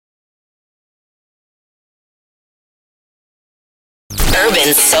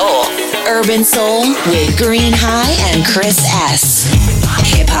Urban Soul. Urban Soul with Green High and Chris S.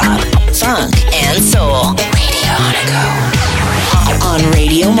 Hip hop, funk, and soul. Radio Monaco. On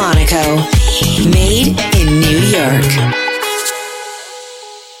Radio Monaco. Made in New York.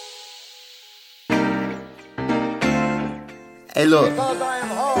 Hey, look. You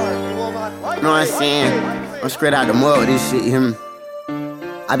know what I'm saying? I'm straight out the mud with this shit, you hear me?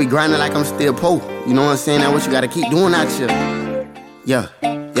 I be grinding like I'm still po. You know what I'm saying? That's what you gotta keep doing out here. Yeah.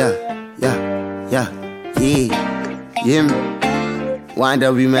 You hear me?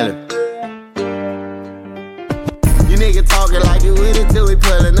 YNW Miller. You niggas talking like you with it till we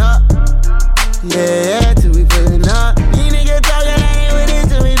pullin' up. Yeah, till we pullin' up. You niggas talking like you with it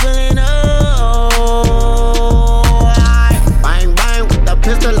till we pullin' up. Bang, bang, with the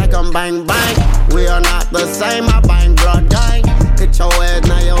pistol like I'm bang, bang. We are not the same, I bang blood gang. Hit your ass,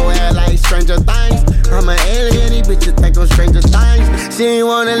 now your ass like Stranger Things. I'm an alien, these bitches think I'm Stranger Things. She ain't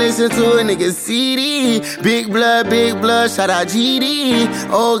wanna listen to a nigga CD. Big blood, shout out GD.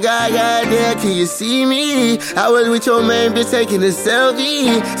 Oh God, goddamn, can you see me? I was with your main bitch taking a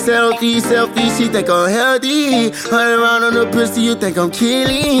selfie. Selfie, she think I'm healthy. 100 round on the pussy, you think I'm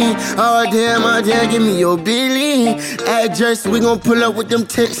killing. Oh damn, give me your Billy. Address, we gon' pull up with them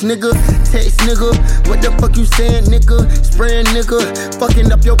texts, nigga. Text, nigga. What the fuck you saying, nigga? Spraying, nigga.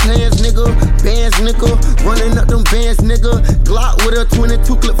 Fucking up your plans, nigga. Bands, nigga. Running up them bands, nigga. Glock with a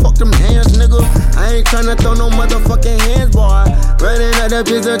 22 clip, fuck them hands, nigga. I ain't tryna throw no motherfucking hands, boy. Running up the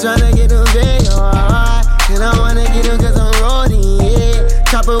pistol, tryna get them big, alright. And I wanna get them cause I'm rolling, yeah.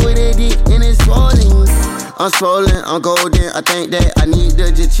 Chopper with a dick and it's swollen. I'm swollen, I'm golden. I think that I need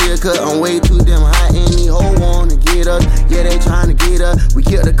to just chill, cause I'm way too damn hot. And these hoes wanna get us, yeah, they tryna get us. We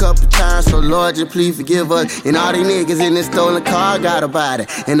killed a couple times, so Lord, just please forgive us. And all these niggas in this stolen car got a body.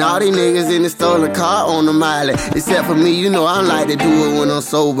 And all these niggas in this stolen car on the miley. Except for me, you know I like to do it when I'm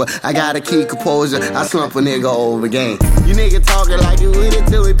sober. I gotta keep composure, I slump a nigga over game. You niggas talking like you with it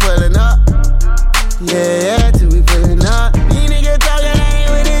till we pullin' up. Yeah, till we pullin' up. You niggas talking like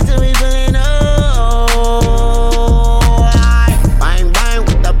you with it till we pullin' up.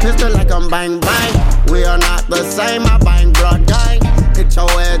 Pistol like I'm bang bang. We are not the same, I bang blood gang. Hit your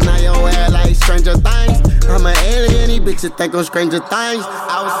ass, now your ass like Stranger Things. I'm an alien, these bitches think I'm Stranger Things.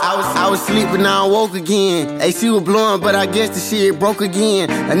 I was sleeping, now I woke again. AC was blowing, but I guess the shit broke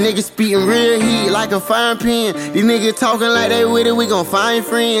again. A nigga speaking real heat like a fine pen. These niggas talking like they with it, we gon' find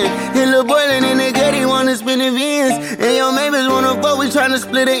friends. And Lil' Boylin in the gut, he wanna spin the Vans. And your neighbors wanna vote, we tryna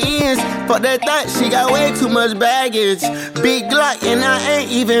split the ends. Fuck that thought, she got way too much baggage. Big Glock, and I ain't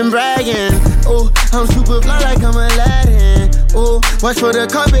even bragging. Oh, I'm super fly like I'm Aladdin. Oh, watch for the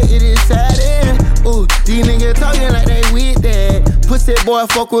carpet, it is satin. Oh, these niggas talking like they with that. Pussy boy,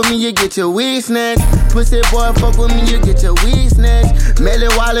 fuck with me, you get your wig snatched. Pussy boy, fuck with me, you get your wig snatched. Melly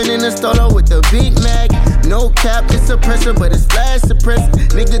wildin' in the store with the Big Mac. No cap, it's suppressor, but it's flash suppressor.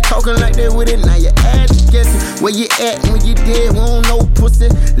 Nigga talking like they with it, now your ass guessing. Where you at when you dead, won't no pussy.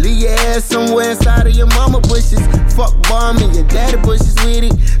 Leave your ass somewhere inside of your mama bushes. Fuck bombing, your daddy bushes with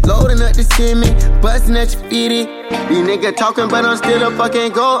it. Loading up the semi, bustin' at your fitty. These niggas talking, but I'm still a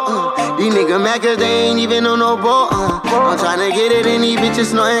fucking goat. These niggas mad cause they ain't even on no boat. I'm tryna get it and these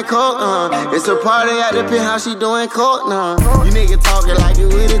bitches snorting coke. It's a party at the penthouse, she doing coke. You niggas talking like you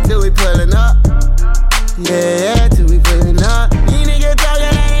with it till we pullin' up. Yeah, till we pullin' up. You niggas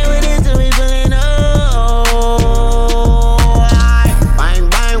talking like you with it till we pullin' up. Bang,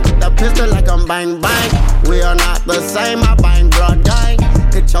 bang, with the pistol like I'm bang, bang. We are not the same, I bang blood gang.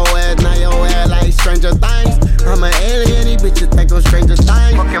 Hit your ass, now your ass like Stranger Things. I'm an alien, these bitches think I'm Stranger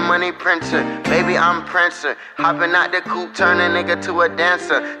Things. Fucking money printer, baby I'm Princer. Hopping out the coupe, turn a nigga to a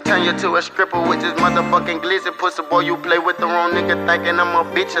dancer. Turn you to a stripper with this motherfucking glizzy. Pussy boy, you play with the wrong nigga thinking I'm a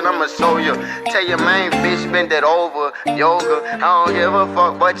bitch and I'ma show you. Tell your main bitch, bend it over, yoga. I don't give a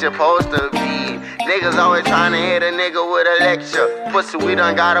fuck what you're supposed to be. Niggas always trying to hit a nigga with a lecture. Pussy, we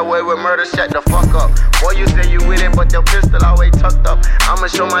done got away with murder, shut the fuck up. Boy, you say you with it, but your pistol always tucked up. I'ma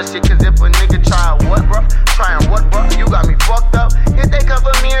show my shit, cause if a nigga try what, bro? Trying what, bro? You got me fucked up. If they come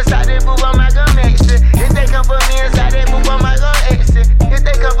for me inside that boob, I'm not gonna make shit. If they come for me inside that boob, I'm not gonna exit. If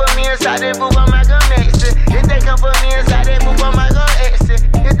they come for me inside that boob, I'm not gonna make shit. If they come for me inside that boob, I'm not gonna exit.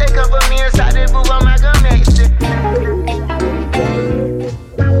 If they come for me inside that boob, I'm not gonna make shit.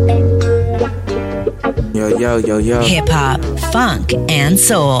 Yo. Hip hop, funk, and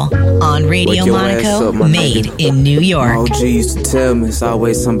soul on Radio Monaco, made in New York. My OG used to tell me it's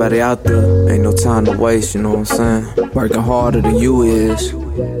always somebody out there. Ain't no time to waste, you know what I'm saying? Working harder than you is.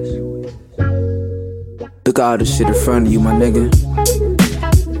 Look at all the shit in front of you, my nigga.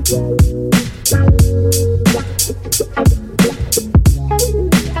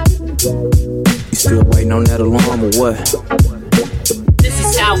 waiting on that alarm or what? This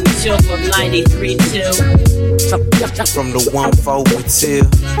is how we chill from 93.2. From the 142.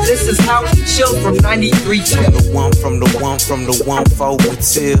 This is how we chill from 93.2. From the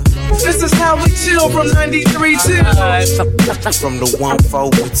 142. This is how we chill from 93.2. From the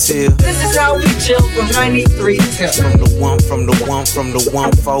 142. This is how we chill from 93.2. From the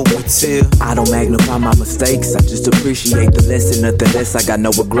 142. I don't magnify my mistakes, I just appreciate the lesson. Nothing less, I got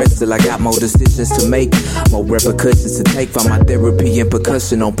no regrets till I got more decisions to make, more repercussions to take. From my therapy and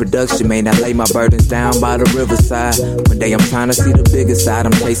percussion on production, man, I lay my burdens down by the riverside. One day I'm trying to see the bigger side.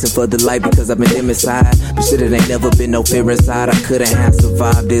 I'm chasing for the light because I've been dim inside. But shit, it ain't never been no fear inside. I couldn't have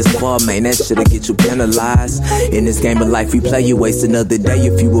survived this far, man, that shit'll get you penalized. In this game of life we play, you waste another day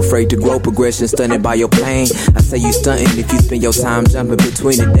if you afraid to grow. Progression stunted by your pain. I say you stunting if you spend your time jumping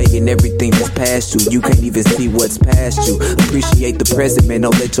between the day and everything that's past you. You can't even see what's past you. Appreciate the present, man,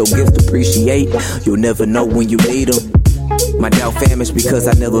 don't let your gifts depreciate. You'll never know when you need them. My doubt famished because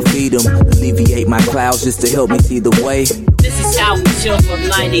I never feed them. Alleviate my clouds just to help me see the way. This is how we chill from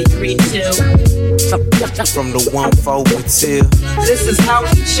 93.2. From the 142. This is how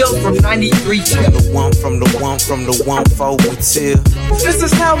we chill from 93.2. From the 142. This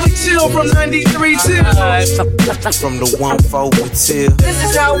is how we chill from 93.2. From the 142. This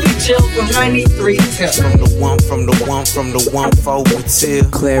is how we chill from 93.2. From the 142.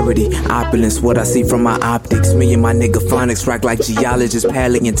 Clarity, opulence, what I see from my optics. Me and my nigga phonics rock like geologists,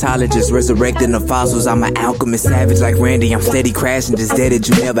 paleontologists, resurrecting the fossils. I'm an alchemist, savage like Randy. I'm steady crashing, just dead that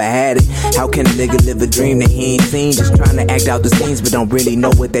you never had it. How can a nigga live a dream that he ain't seen? Just trying to act out the scenes but don't really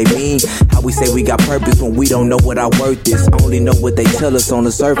know what they mean. How we say we got purpose when we don't know what our worth is. Only know what they tell us on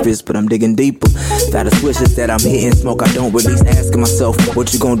the surface, but I'm digging deeper. Got the switches that I'm hitting, smoke I don't release. Asking myself,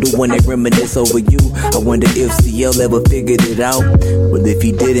 what you gonna do when they reminisce over you? I wonder if CL ever figured it out. Well, if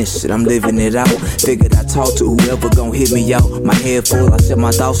he didn't, shit, I'm living it out. Figured I talk to whoever gon' hit me out. My head full, I shut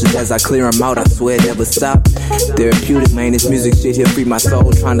my thoughts just as I clear them out. I swear it never stop. Therapeutic, man, this music shit here free my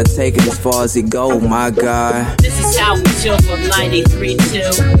soul. Trying to take it as far as it go, my God. This is how we chill from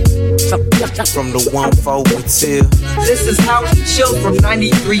 93.2. From the 142. This is how we chill from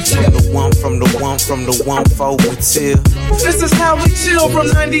 93.2. From the 142. This is how we chill from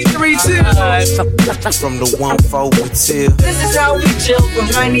 93.2. From the 142. This is how we chill from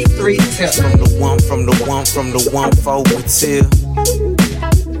 93.2. From the 142.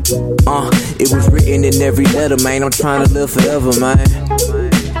 It was written in every letter, man. I'm trying to live forever, man.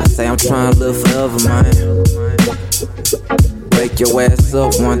 I say I'm trying to live forever, man. Wake your ass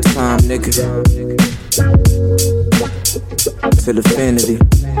up one time, nigga. Till infinity.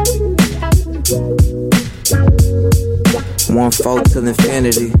 1-4 till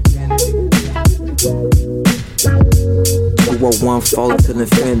infinity. 2-1-4 till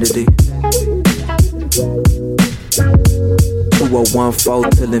infinity. 2-1-4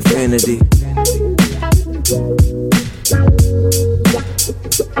 till infinity.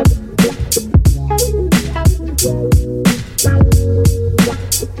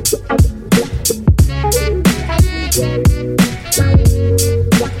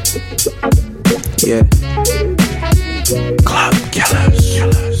 Yeah. Club Killers.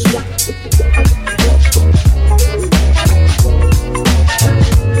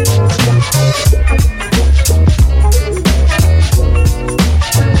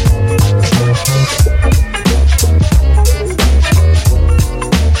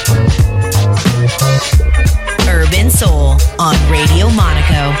 Urban Soul on Radio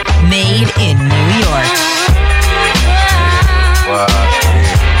Monaco, made in New York.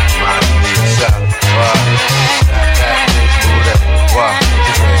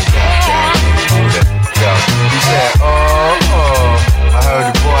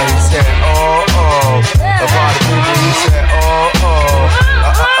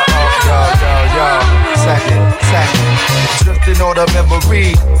 Drifting on the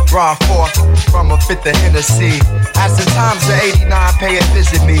memory, drawn forth from a fifth of Hennessy. As the times of 89 pay a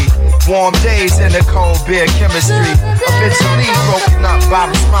visit me, warm days in the cold beer chemistry. Eventually broken up by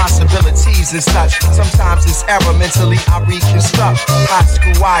responsibilities and such. Sometimes it's error mentally I reconstruct. High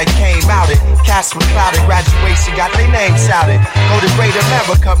school I came out it, cast were clouded, graduation got their names shouted. Go to Great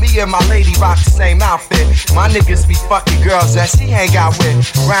America, me and my lady rock the same outfit. My niggas be fucking girls that she hang out with.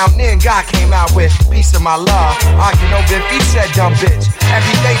 Round then God came out with piece of my love. Arguing over if he said dumb bitch.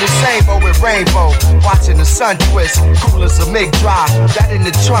 Every day the same, but with rainbow. Watching the sun twist, cool as a MiG drive. That in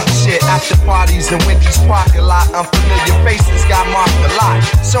the trunk shit. After parties and Wendy's parking lot. Unfamiliar faces got marked a lot.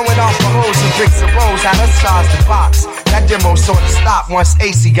 Showing off the hoes and bricks and rolls. How to size the box. That demo sort of stopped once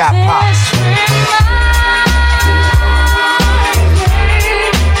AC got popped.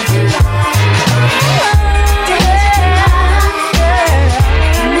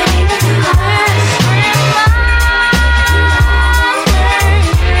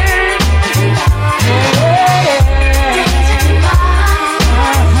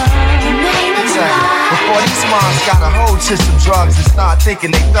 to some drugs and start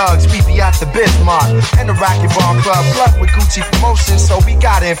thinking they thugs. We be at the Bismarck and the Racquetball Club, blood with Gucci promotions, so we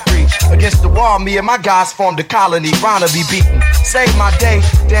got in free. Against the wall, me and my guys formed a colony. Rana be beaten. Saved my day,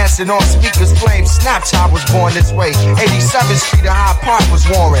 dancing on speakers, flames. Snapchat was born this way. 87th Street and Hyde Park was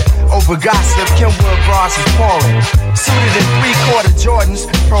warring. Over gossip, Kenwood bras was pouring. Suited in 3/4 Jordans,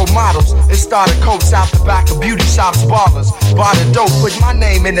 pro models. It started coats out the back of beauty shops, ballers. Bought a dope, put my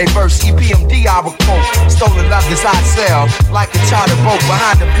name in they verse. EPMD I would quote. Stolen leathers I'd sell, like a charter boat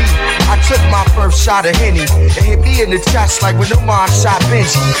behind the beat. I took my first shot of Henny. It hit me in the chest like when Umar shot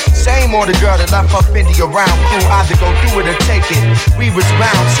Benji. Same on the girl that left her Fendi around crew. Either go do it or take it. We was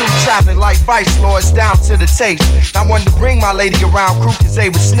round two, traveling like vice lords down to the taste. I wanted to bring my lady around crew cause they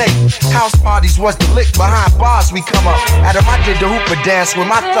was snake. House parties was the lick behind bars we come up. Adam, I did the hooper dance with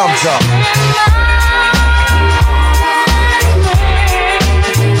my thumbs up.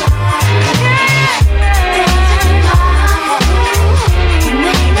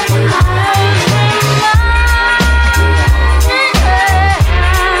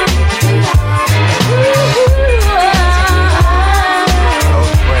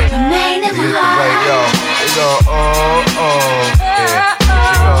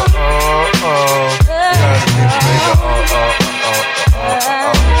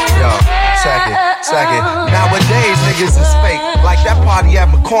 Nowadays, niggas is fake. Like that party at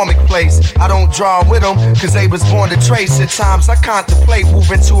McCormick Place. I don't draw with them, cause they was born to trace. At times I contemplate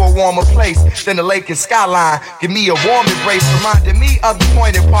moving to a warmer place than the lake and skyline. Give me a warm embrace, reminding me of the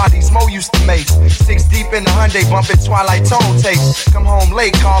pointed parties Mo used to make. 6 deep in the Hyundai, bumping Twilight Tone tapes. Come home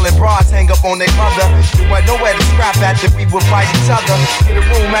late, calling bras, hang up on their mother. There wasn't nowhere to scrap at that we would fight each other. Get a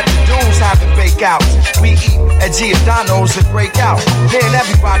room at the dunes, having fake outs. We eat at Giordano's and break out. Then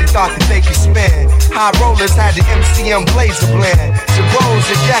everybody thought that they could spin. High rollers had the MCM Blazer blend. Jabos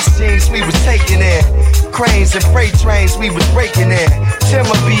and gas jeans we was taking in. Cranes and freight trains we was breaking in.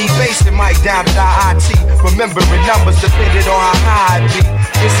 Timber B, bass and Mike down at IIT. Remembering numbers depended on how high it be.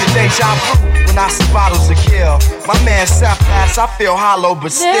 It's a deja vu when I see bottles of kill. My man Seth Pass, I feel hollow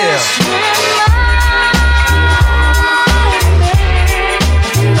but still.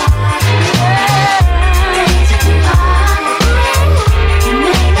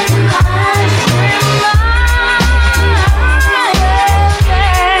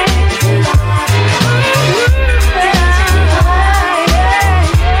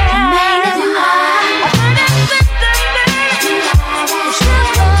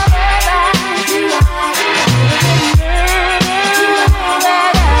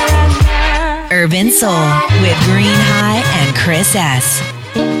 Urban Soul with Green High and Chris S.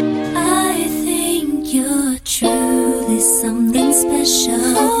 I think you're truly something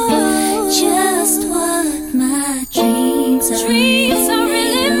special. Just what my dreams are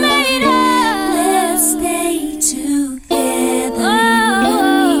really made of. Let's stay together,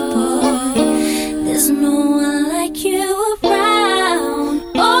 boy. There's no one like you around.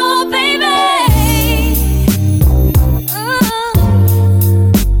 Oh, baby.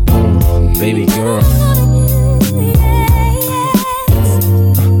 Baby girl,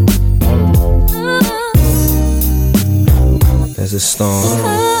 there's a storm.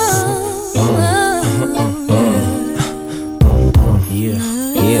 Yeah.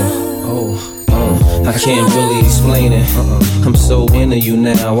 I can't really explain it. I'm so into you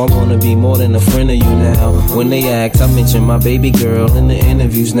now. I wanna be more than a friend of you now. When they ask, I mention my baby girl in the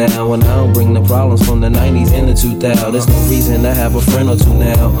interviews now. And I don't bring the problems from the 90s and the 2000s. There's no reason to have a friend or two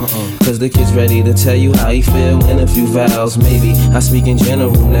now. Cause the kid's ready to tell you how he feel in a few vows. Maybe I speak in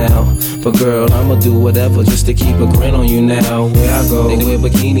general now. But girl, I'ma do whatever just to keep a grin on you now. Where I go, they wear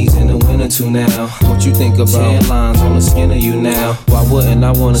bikinis in the winter too now. What you think about tan lines on the skin of you now? Why wouldn't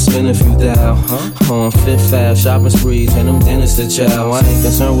I wanna spend a few thou? On Fifth Ave, shopping sprees, and them dinners to chow. I ain't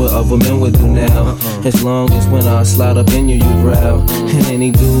concerned what other men would do now. As long as when I slide up in you, you growl. And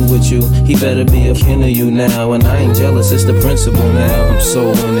any dude with you, he better be a kin of you now. And I ain't jealous, it's the principle now. I'm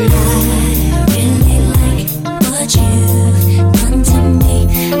so into you. I really like what you've done to me.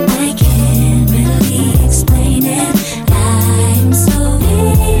 I can't really explain it. I'm so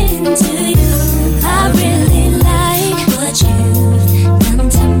into you. I really like what you've done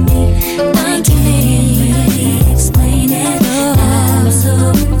to me. I can't really explain it. I'm so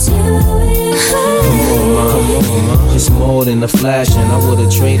into you. It's more than a flash, and I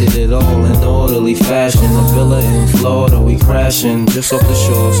would've traded did it all in orderly fashion. A villa in Florida, we crashing just off the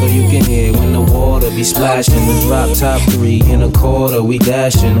shore, so you can hear when the water be splashing. The drop top 3 in a quarter, we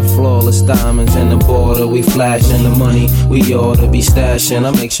dashing. The flawless diamonds in the border, we flashing. The money we ought to be stashing.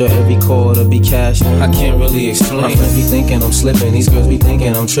 I make sure every quarter be cashing. I can't really explain. My friends be thinking I'm slipping. These girls be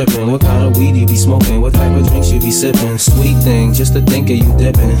thinking I'm tripping. What kind of weed you be smoking? What type of drinks you be sipping? Sweet thing, just to think of you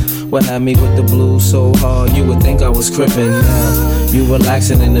dipping. What had me with the blues so hard, you would think I was crippin'. Now, you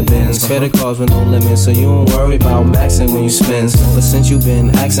relaxing in the bins. Credit cards with no limits, so you don't worry about maxing when you spend. But since you been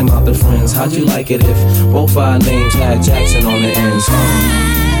asking about the friends, how'd you like it if both our names had Jackson on the ends?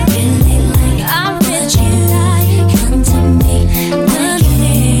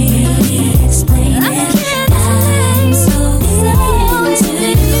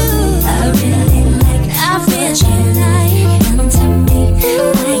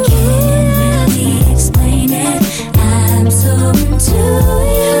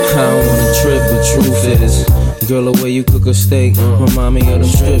 Truth is, girl, the way you cook a steak remind me of them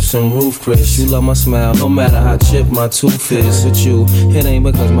strips and roof crisps. You love my smile, no matter how chipped my tooth is. With you, it ain't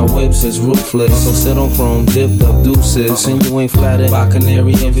because my whips is ruthless. So sit on chrome, dipped up deuces. And you ain't flattered by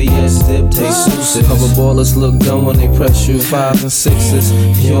Canary and VS dip, taste souses. Cover ballers look dumb when they press you. 5s and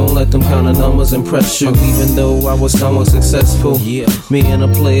 6s, you don't let them kind of numbers impress you. Even though I was somewhat successful, me and a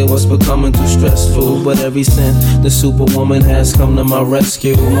player was becoming too stressful. But every since the superwoman has come to my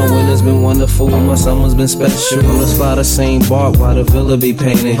rescue, my winter's been wonderful, my summer's been special. Let's fly the same bark while the villa be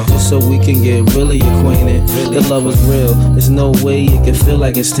painted, just so we can get really acquainted. The love is real, there's no way it can feel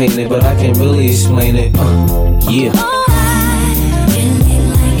like it's tainted, but I can't really explain it. Yeah.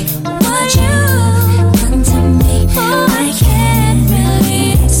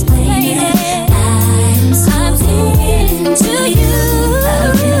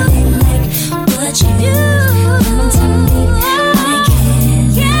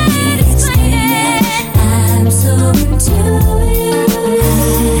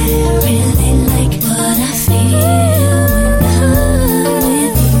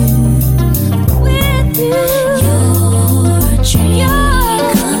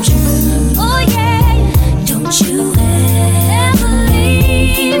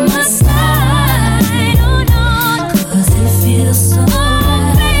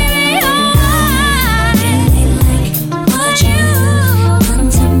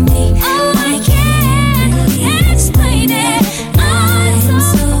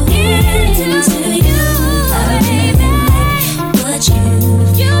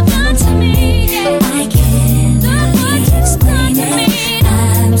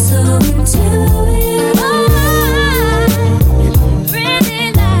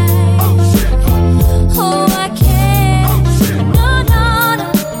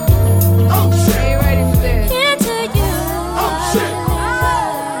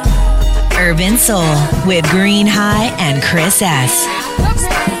 Urban Soul with Green High and Chris S.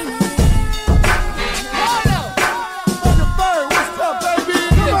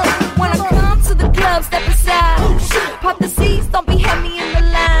 When I come to the club, step aside. Pop the seats, don't be heavy in the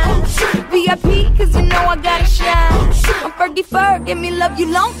line. VIP, cause you know I gotta shine. I'm Fergie Ferg, give me love you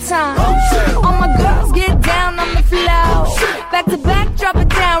long time. All my girls get down on the floor. Back to back, drop it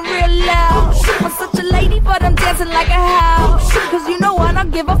down real loud. I'm such a lady, but I'm dancing like a house. Cause you know I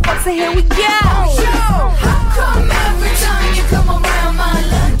don't give a fuck, so here we go. How come every time you come around my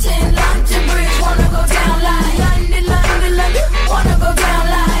London Bridge, wanna go down like London, wanna go down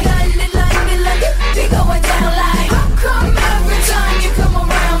like London, be going down like. How come every time you come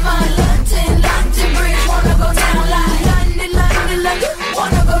around my London Bridge, wanna go down like London,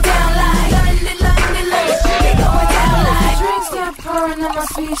 wanna go down like London, be going down like. Drinks start pouring and my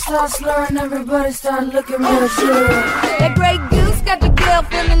speech starts slurring, everybody start looking real sure. That Grey Goose got your girl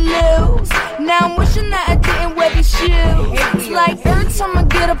feeling loose. Now I'm wishing that I didn't wear these shoes. It's like every time I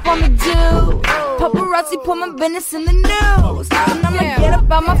get up on the do, paparazzi put my business in the news. And I'ma get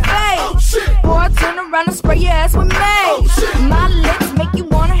up out my face before I turn around and spray your ass with mace. My lips make you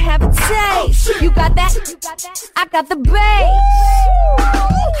wanna have a taste. You got that? I got the bass.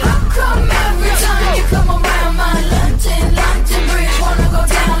 How come every time you come around my London Bridge, wanna go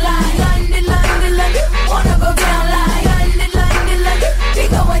down like London, wanna go down like London, be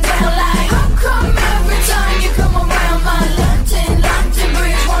going down like. How come every time you come around my London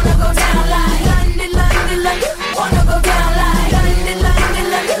Bridge, wanna go down like London, wanna go down like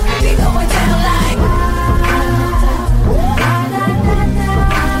London, be going down like.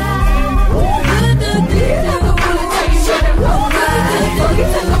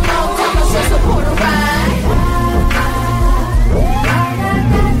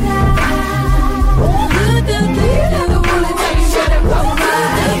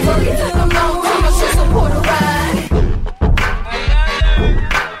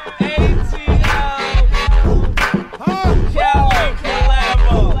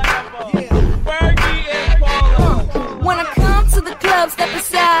 club, step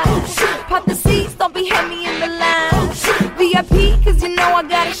aside. Pop the seats, don't be heavy in the line. VIP, cause you know I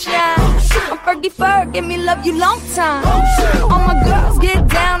gotta shine. I'm Fergie Ferg, give me love you long time. All my girls get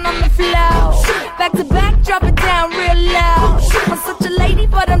down on the floor. Back to back, drop it down real loud. I'm such a lady,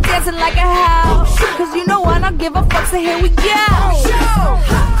 but I'm dancing like a house. Cause you know I don't give a fuck, so here we go. How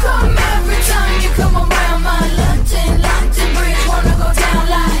come every time you come around my London Bridge wanna go down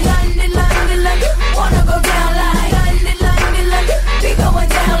like London, wanna go down like London, be going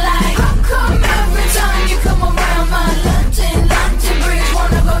down like. How come every time you come around my London Bridge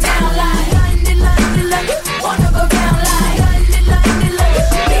wanna go down like London, wanna go down like London,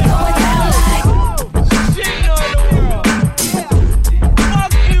 be going down like. Shit on the world.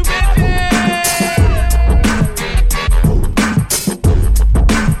 Fuck you,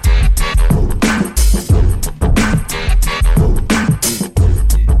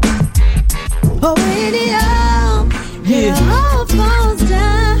 Oh, radio, Yeah. it all falls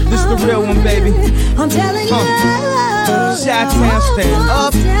down. This the real one, baby. I'm telling you, Chi-town stand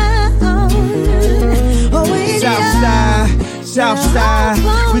up. Oh, radio, Southside,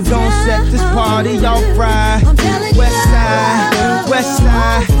 we gon' set this party off right. Westside,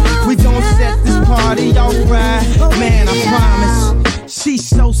 we gon' set this party off right. Man, I promise. She's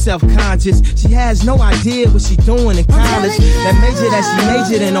so self-conscious. She has no idea what she doing in college. That major that she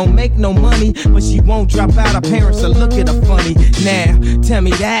majored in don't make no money, but she won't drop out. Her parents will look at her funny. Now, tell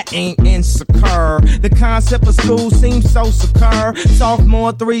me that ain't insecure. The concept of school seems so secure.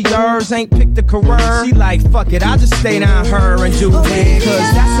 Sophomore 3 years, ain't picked a career. She like, fuck it, I'll just stay down her and do it.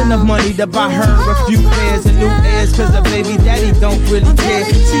 Cause that's enough money to buy her a few pairs of new ears. Cause her baby daddy don't really care.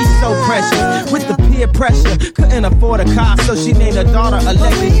 She's so precious with the peer pressure. Couldn't afford a car, so she named her daughter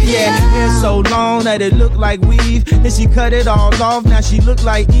Alexis. Yeah, hair so long that it looked like weave. Then she cut it all off, now she look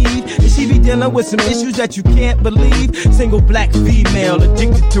like Eve. And she be dealing with some issues that you can't believe. Single black female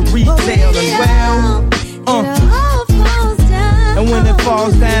addicted to retail and well. And when it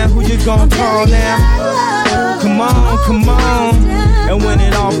falls down, who you gon' call now? Come on. And when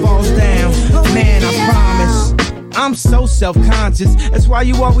it all falls down, man, I promise. I'm so self-conscious. That's why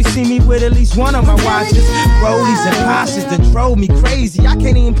you always see me with at least one of my watches. Rollies and Poshas that drove me crazy. I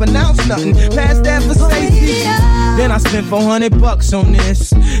can't even pronounce nothing past that for safety. Then I spent $400 on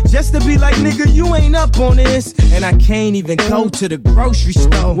this, just to be like, nigga, you ain't up on this. And I can't even go to the grocery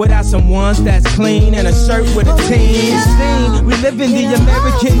store without some ones that's clean and a shirt with a team. We live in the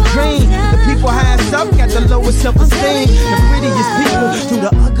American dream. The people highest up got the lowest self-esteem. The prettiest people do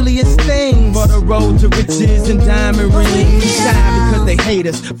the ugliest things. For the road to riches and diamond rings. Shine because they hate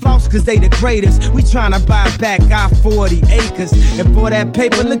us, false cause they the greatest. We tryna buy back our 40 acres. And for that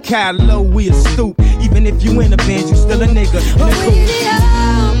paper, look how low we'll stoop. Even if you in a band, you still a nigga in a coupe.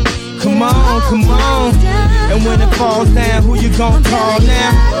 Come on. And when it falls down, who you gon' call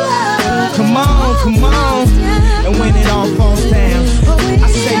now? Come on. And when it all falls down, I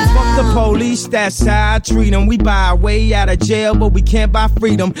say fuck the police, that's how I treat them. We buy our way out of jail, but we can't buy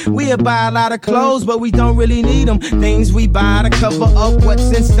freedom. We'll buy a lot of clothes, but we don't really need them. Things we buy to cover up what's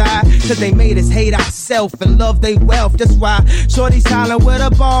inside, cause they made us hate ourselves and love they wealth. That's why shorty's hollering where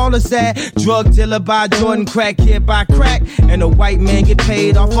the ball is at. Drug dealer buy Jordan, crack kid buy crack, and the white man get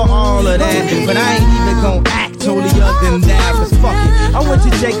paid off for all of that. But I ain't even gon' act totally other than that, cause fuck it, I went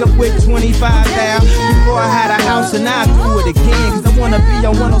to Jacob with 25 now. Before I had a house and I do it again. Cause I wanna be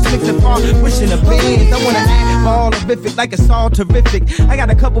on 106 and Park, wishing the bands. I wanna act all horrific like it's all terrific. I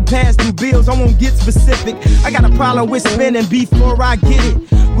got a couple past due bills, I won't get specific. I got a problem with spending before I get it.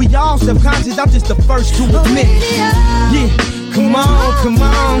 We all self-conscious, I'm just the first to admit it. Yeah, come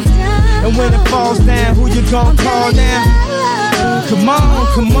on. And when it falls down, who you gon' call now? Come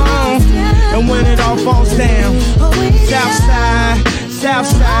on. And when it all falls down,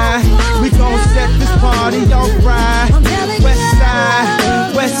 Southside, we gon' set this party off right.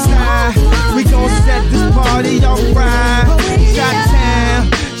 Westside, we gon' set this party off right.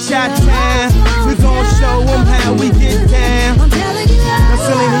 Chi-town, we gon' show them how we get down. Now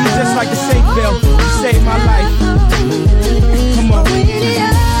Selena, you just like a safe belt, you saved my life. Come on.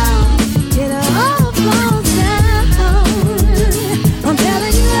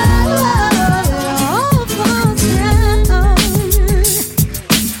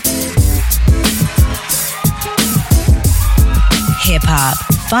 Hip-hop,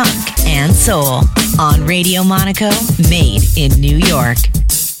 funk, and soul on Radio Monaco, made in New York.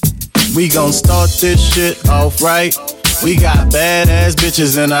 We gon' start this shit off right. We got badass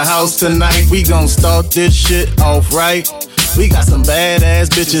bitches in the house tonight. We gon' start this shit off right. We got some badass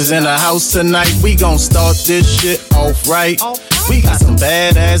bitches in the house tonight. We gon' start this shit off right. We got some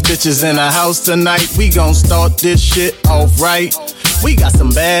badass bitches in the house tonight. We gon' start this shit off right. We got some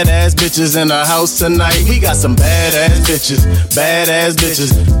badass bitches in the house tonight. We got some badass bitches, badass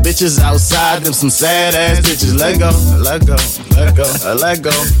bitches. Bitches outside, them some sad ass bitches. Let go, let go, let go, let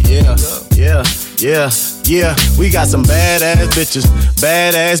go. Yeah, yeah, yeah, yeah. We got some badass bitches,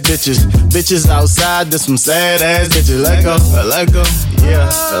 badass bitches. Bitches outside, them some sad ass bitches. Let go, yeah,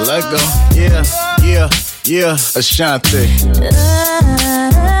 let go, yeah, yeah, yeah. Ashanti.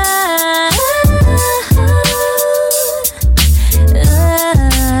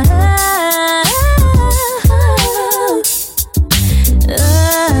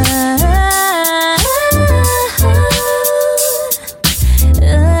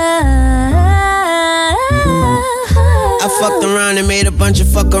 Fucked around and made a bunch of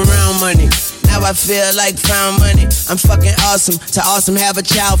fuck around money. Now I feel like found money. I'm fucking awesome, to awesome have a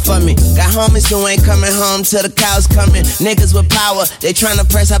child for me. Got homies who ain't coming home till the cows coming. Niggas with power, they tryna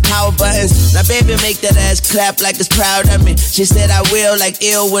press our power buttons. Now baby make that ass clap like it's proud of me. She said I will like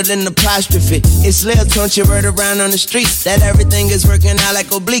ill with an apostrophe. It's Lil Tunchi word around on the streets that everything is working out like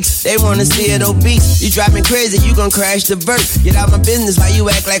obliques. They wanna see it obese. You drive me crazy, you gon' crash the vert. Get out my business while you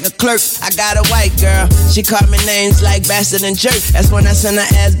act like a clerk. I got a white girl, she called me names like bastard and jerk. That's when I send her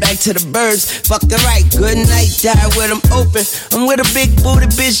ass back to the birds. Fuck the right, good night, die with them open. I'm with a big booty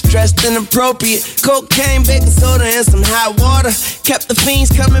bitch dressed inappropriate. Cocaine, baking soda, and some hot water. Kept the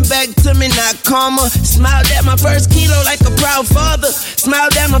fiends coming back to me, not karma. Smiled at my first kilo like a proud father.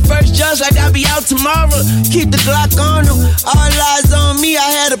 Smiled at my first judge like I'll be out tomorrow. Keep the Glock on them, all eyes on me, I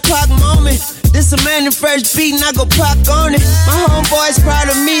had a Pac moment. This a man in fresh beat and I go Pac on it. My homeboys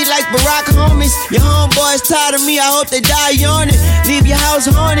proud of me like Barack homies. Your homeboys tired of me, I hope they die on it. Leave your house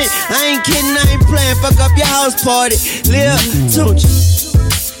haunted, I ain't kidding, I ain't playing. Fuck up your house party, Lil Tunchi.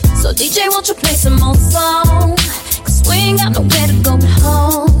 So DJ, won't you play some more songs? Cause we ain't got nowhere to go but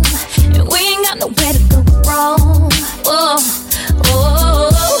home. And we ain't got nowhere to go but wrong. Oh,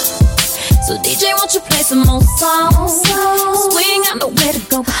 oh. So DJ, won't you play some more songs? Cause we ain't got nowhere to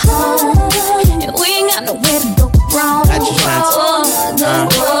go but home. And we ain't got nowhere to go but wrong. Got you trying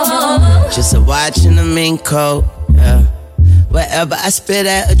just a watch in a mink coat, yeah. Wherever I spit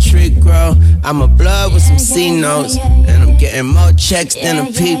at a trick grow, I'm a blood with some C notes, and I'm getting more checks than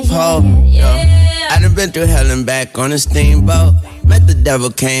a peephole. Yo, I done been through hell and back on a steamboat. Met the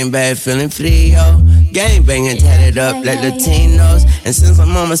devil, came back feeling free, yo. Gang banging, tatted up like Latinos. And since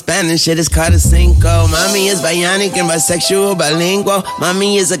I'm on my Spanish shit, it's called a cinco. Mommy is bionic and bisexual, bilingual.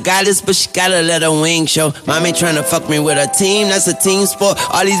 Mommy is a goddess, but she gotta let her wing show. Mommy tryna fuck me with a team, that's a team sport.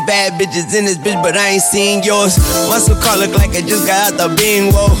 All these bad bitches in this bitch, but I ain't seen yours. Muscle car look like I just got out the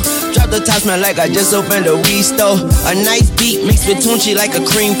bingo. Drop the top, smell like I just opened a weed store. A nice beat mixed with Tunchi like a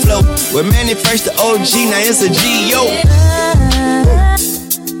cream float. With Manny first the OG, now it's a G, yo.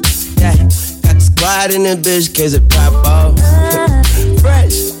 Yeah, got the squad in the bitch, case it pop off.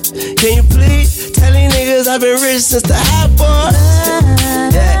 Fresh, can you please tell these niggas I've been rich since the hot boys?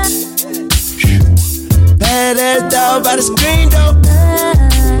 Yeah. Badass dog by the screen though.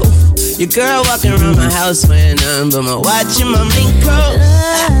 Your girl walking around my house wearing nothing but my watch and my mink coat.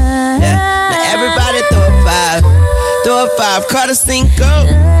 Yeah. Now everybody throw a five, call the cinco.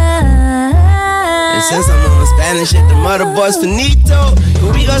 And since I'm on Spanish shit, the mother boys finito.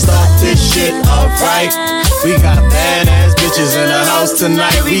 We gon' start this shit off right. We got badass bitches in the house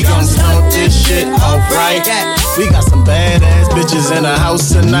tonight. We gon' start this shit off right. We got some badass bitches in the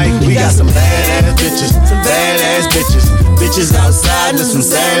house tonight. We got some badass bitches, some badass bitches. Bitches outside with some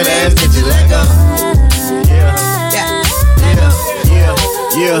sad ass bitches. Let go. Yeah, yeah, yeah,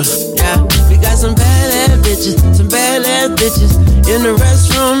 yeah, yeah. We got some badass bitches, some badass bitches in the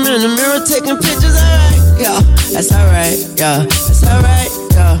restroom, in the mirror taking pictures. Alright, yeah, that's alright, yeah, that's alright,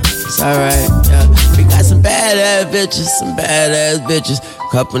 yeah, that's alright, yeah. We got some badass bitches, some badass bitches.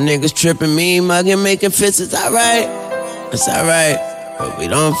 Couple niggas tripping me, mugging, making fits. It's alright, it's alright, but we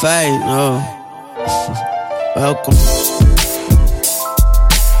don't fight, no. Welcome.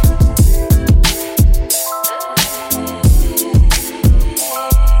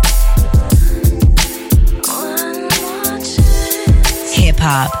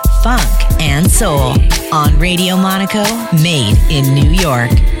 Hip-hop, funk, and soul on Radio Monaco, made in New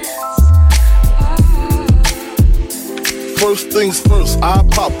York. First things first, I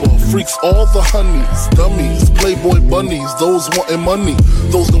pop her, freaks all the honeys, dummies, playboy bunnies, those wanting money.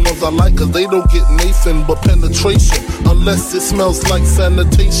 Those the ones I like cause they don't get Nathan but penetration. Unless it smells like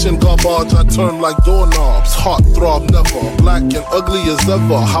sanitation garbage, I turn like doorknobs. Heart throb never, black and ugly as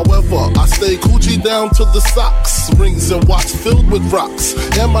ever. However, I stay Gucci down to the socks. Rings and watch filled with rocks.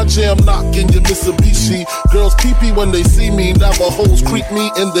 And my jam knocking your Mitsubishi. Girls pee-pee when they see me. Navajos creep me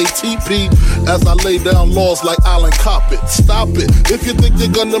in they teepee. As I lay down laws like Alan Coppet. Stop it, if you think you're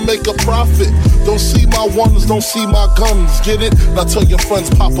gonna make a profit. Don't see my ones, don't see my guns. Get it? Now tell your friends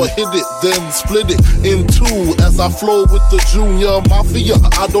Papa hit it, then split it in two. As I flow with the Junior Mafia.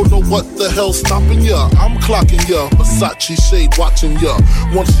 I don't know what the hell's stopping ya. I'm clocking ya, Versace shade watching ya.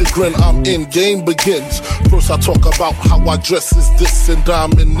 Once you grin, I'm in, game begins. First I talk about how I dress is this and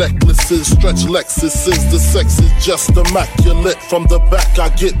diamond necklaces, stretch Lexuses. The sex is just immaculate. From the back I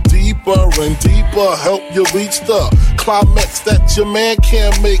get deeper and deeper. Help you reach the climax that your man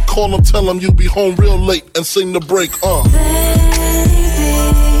can't make. Call him, tell him you be home real late and sing the break.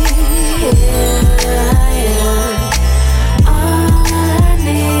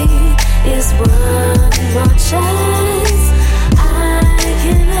 Is one more chance. I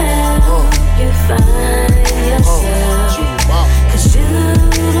can help you find yourself. 'Cause you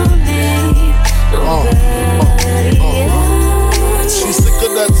don't need nobody else. She's sick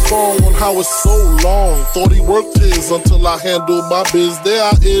of that song on how it's so long. Thought he worked his until I handled my biz. There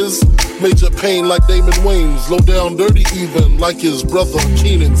I is. Major pain like Damon Wayans. Low down dirty even like his brother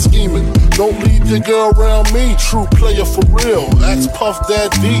Keenan scheming. Don't leave your girl around me. True player for real. Ask Puff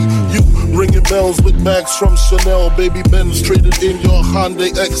Daddy. You ringing bells with bags from Chanel. Baby Benz traded in your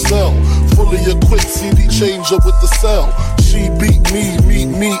Hyundai XL. Fully equipped CD changer with the cell. She beat me, meet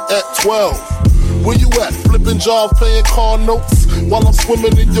me at 12. Where you at? Flipping jobs, paying car notes. While I'm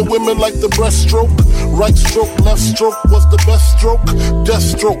swimming in your women like the breaststroke. Right stroke, left stroke, what's the best stroke? Death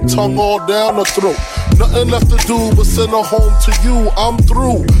stroke, tongue all down the throat. Nothing left to do but send her home to you. I'm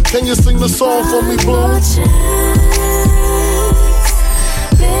through. Can you sing the song for me, boo? One more chance.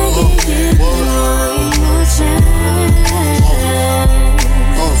 Begging you, one more chance.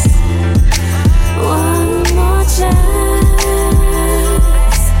 One more chance.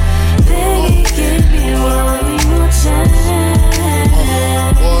 Baby, give me one more chance.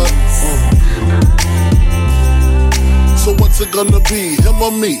 So what's it gonna be, him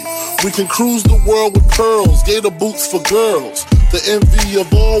or me? We can cruise the world with pearls, gator boots for girls. The envy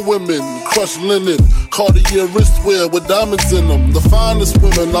of all women, crushed linen, Cartier wristwear with diamonds in them. The finest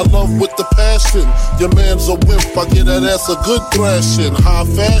women I love with the passion. Your man's a wimp, I get that ass a good thrashing. High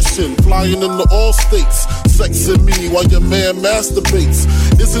fashion, flying into all states. Sexing me while your man masturbates.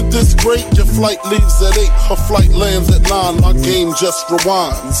 Isn't this great? Your flight leaves at 8, her flight lands at 9. My game just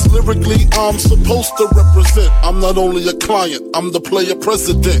rewinds. Lyrically, I'm supposed to represent. I'm not only a client, I'm the player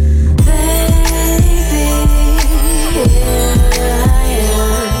president.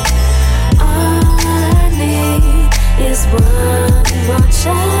 Is one more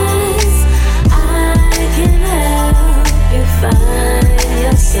chance. I can help you find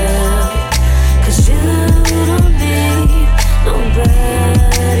yourself. 'Cause you don't need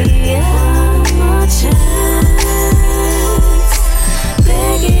nobody else. One more chance.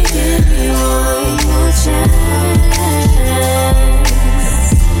 Begging, give me one more chance.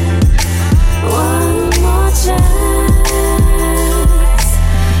 One more chance.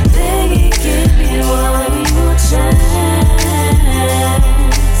 Begging, give me one more chance.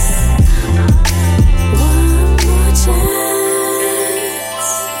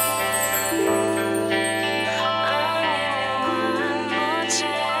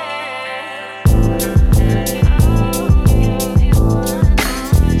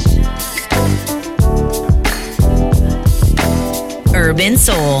 Urban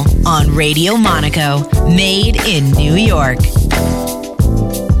Soul on Radio Monaco, made in New York.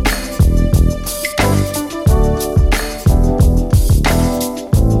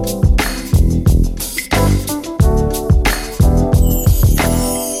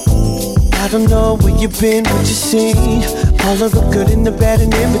 I don't know where you've been, what you seen. All of the good and the bad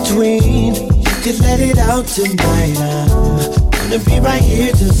and in between. You could let it out tonight. I'm gonna be right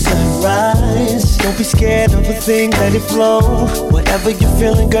here till sunrise. Don't be scared of a thing, let it flow. Whatever you're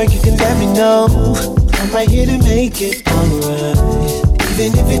feeling, girl, you can let me know. I'm right here to make it alright.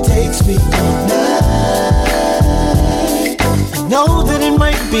 Even if it takes me all night. I know that it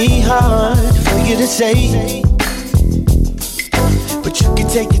might be hard for you to say, but you can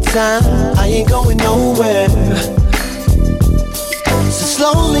take your time, I ain't going nowhere. So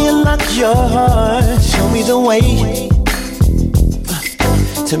slowly unlock your heart, show me the way.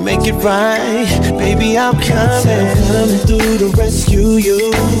 to make it right. Baby, I'm coming through to rescue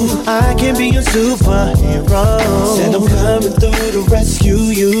you. I can be your superhero. Said I'm coming through to rescue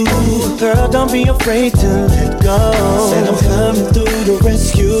you. Girl, don't be afraid to let go. Said I'm coming through to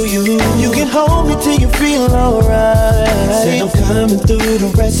rescue you. You can hold me till you feel alright. Said I'm coming through to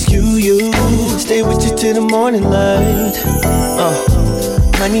rescue you. Stay with you till the morning light.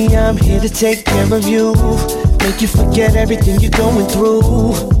 Honey, I'm here to take care of you. Make you forget everything you're going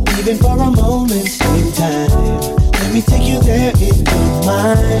through. Even for a moment's in time. Let me take you there in your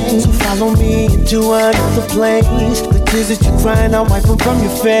mind. So follow me into another place. The tears that you're crying, I'll wipe them from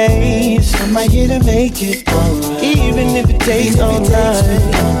your face. I'm right here to make it alright. Even if it takes all night.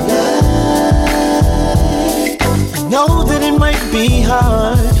 I know that it might be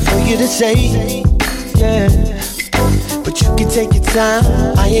hard for you to say, yeah, but you can take your time.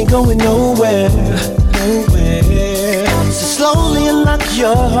 I ain't going nowhere. So slowly unlock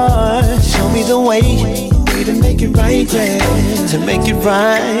your heart. Show me the way to make it right, yeah. To make it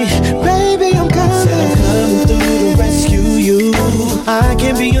right. Baby, I'm coming. Said I'm coming through to rescue you. I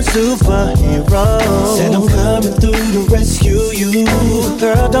can be your superhero. Said I'm coming through to rescue you.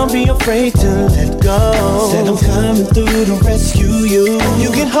 Girl, don't be afraid to let go. Said I'm coming through to rescue you.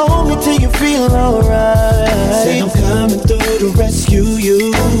 You can hold me till you feel alright. Said I'm coming through to rescue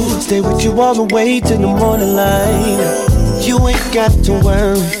you. Stay with you all the way to the morning light. You ain't got to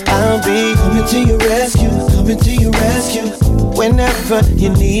worry, I'll be coming to your rescue, coming to your rescue. Whenever you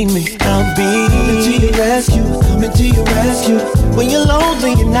need me, I'll be coming to your rescue, coming to your rescue. When you're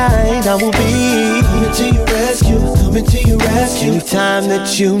lonely at night, I will be coming to your rescue, coming to your rescue. Anytime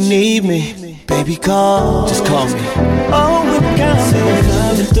that you need me, baby, call, just call me. Oh, when I'm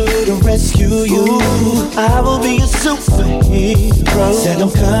coming through to rescue you, I will be a superhero. Said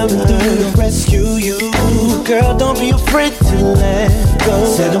I'm coming through to rescue you. Girl, don't be afraid to let go.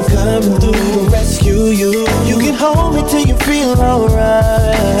 Said I'm coming through to rescue you. You can hold me till you feel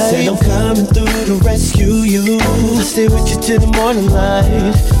alright. Said I'm coming through to rescue you. I'll stay with you till the morning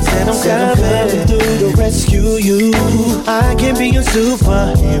light. Said I'm coming through to rescue you. I can be your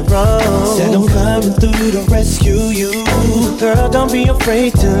superhero. Said I'm coming through to rescue you. Girl, don't be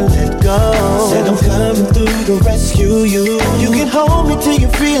afraid to let go. Said I'm coming through to rescue you. You can hold me till you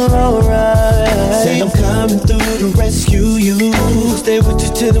feel alright. Said I'm coming through to rescue you. Stay with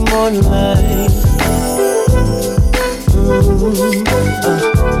you till the morning light.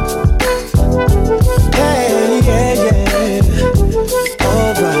 Hey, yeah, yeah.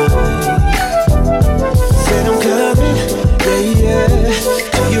 Alright. Said I'm coming, yeah, yeah,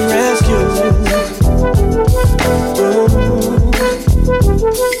 to your rescue.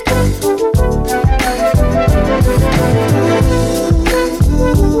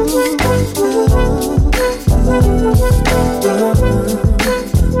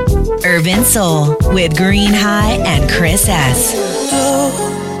 Urban Soul with Green High and Chris S. No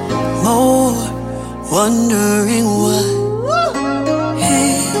more wondering why he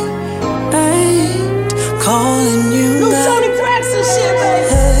ain't calling you back. Tony Braxton shit,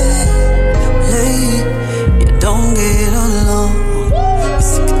 baby. You don't get along. You're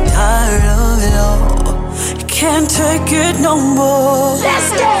sick and tired of it all. You can't take it no more. Let's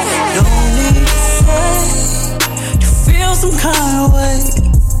go. No need to say you feel some kind of way.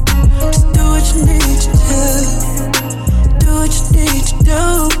 Just do what you need to do. Do what you need to do.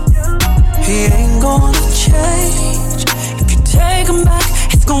 He ain't gonna change. If you take him back,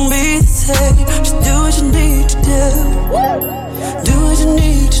 it's gonna be the same. Just do what you need to do. Do what you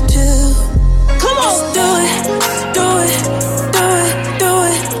need to do. Come on, just do it, do it, do it, do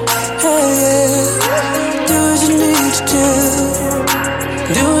it. Hey, do what you need to do.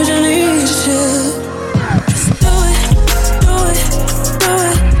 Do what you need to do.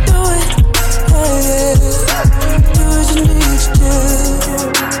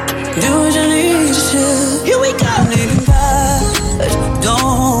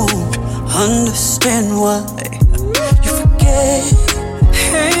 Understand why you forget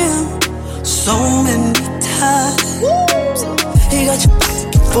him so many times. He got you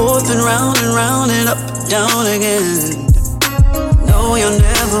back and forth and round and up and down again. No, you'll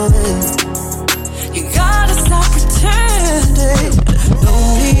never win. You gotta stop pretending. No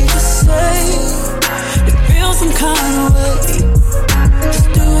need to say you feel some kind of way. Just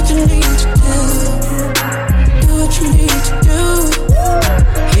do what you need to do. Do what you need to do.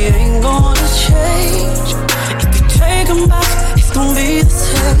 He ain't gonna change. If you take him back, it's gonna be the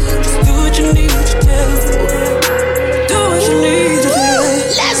same. Just do what you need to do. Do what you need to do.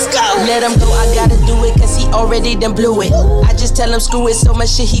 Let's go. Let him go, I gotta do it, cause he already remedy, then blew it. I just tell him screw it, so much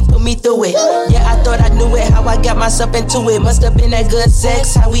shit he put me through it. Yeah, I thought I knew it, how I got myself into it. Must have been that good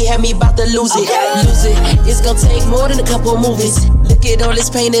sex, how he had me about to lose it. Lose it, it's gonna take more than a couple movies. Look at all this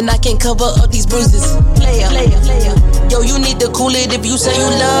pain and I can cover up these bruises. Player, yo, you need to cool it. If you say you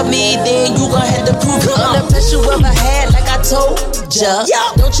love me, then you gon' have to prove it. All the pressure of a head, like I told ya.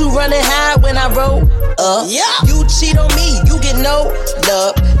 Don't you run and hide when I roll up. You cheat on me, you get no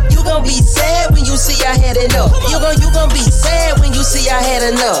love. You gon' be sad when you see I had enough. You gon' be sad when you see I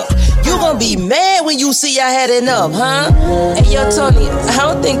had enough. You gon' be mad when you see I had enough, huh? Hey, yo, Tony, I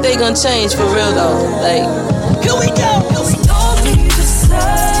don't think they gon' change for real though. Like, here we go. We don't need to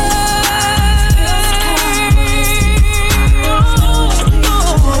say.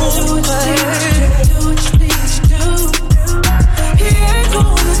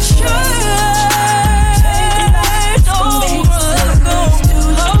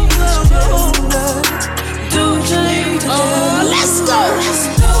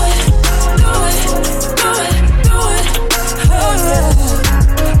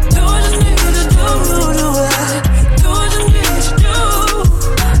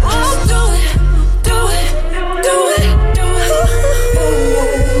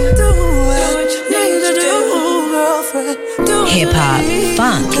 Hip-hop,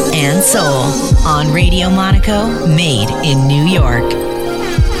 funk, and soul on Radio Monaco, made in New York.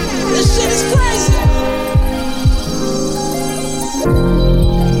 This shit is crazy.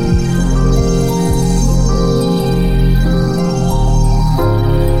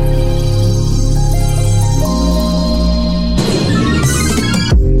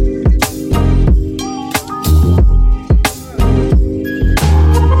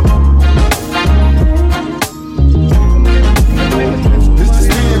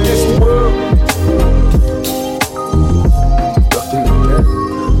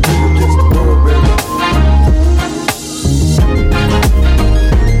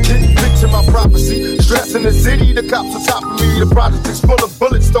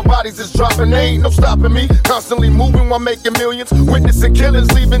 Ain't no stopping me. Constantly moving while making millions. Witnessing killings,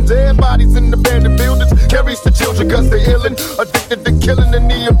 leaving dead bodies in abandoned buildings. Carries the children cause they illin'. Addicted to killing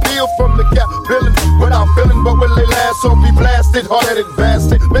and the appeal from the gap villain. Without feeling, but will they last or be blasted? Hard-headed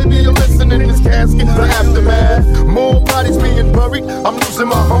bastard. Maybe you'll listen in this casket. The aftermath. More bodies being buried. I'm losing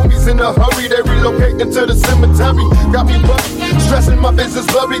my homies in a hurry. They relocating to the cemetery. Got me worried. Stressing my business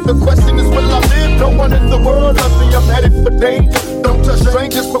blurry. The question is, will I live? No one in the world loves me. I'm headed for danger. Don't touch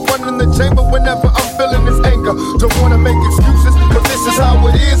strangers, but one in the chamber whenever I'm feeling this anger. Don't wanna make excuses, but this is how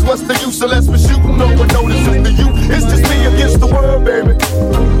it is. What's the use? So let's be shooting. No one notices the you. It's just me against the world, baby.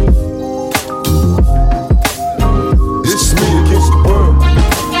 It's just me against the world.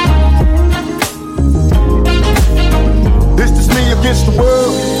 It's just me against the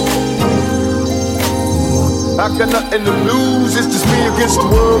world. I got nothing to lose. It's just me against the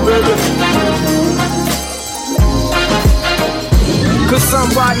world, baby. Could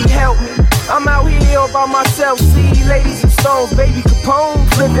somebody help me? I'm out here all by myself. See ladies and stones, baby Capone,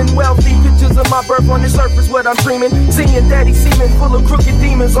 living wealthy. Pictures of my birth on this earth is what I'm dreaming. Seeing daddy seeming full of crooked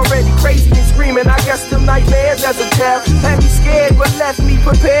demons, already crazy and screaming. I guess them nightmares as a child had me scared, but left me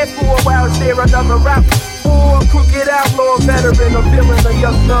prepared for a while. Is there another rap? For a crooked outlaw, veteran, a villain, a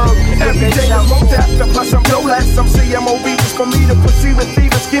young thug. Every day I'm on tap, plus I'm no less. I'm CMOB just for me to proceed with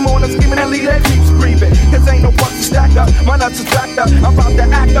fever. Scheme on them, scheming and leave that deep screaming. Cause ain't no bucks to stack up, my nuts is backed up. I'm about to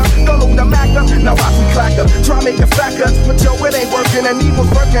act up, go load the Mac up. Now I can clack up, try make it back up. But yo, it ain't working and he was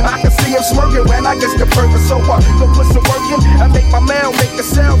working. I can see him smirking when I get the purpose. So what? Go put some work in, I make my mail, make the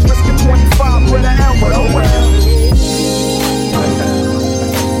sounds, risking 25 with an hour. Oh well.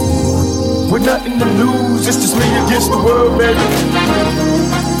 With nothing to lose, it's just me against the world, baby.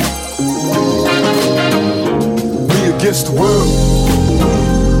 Me against the world.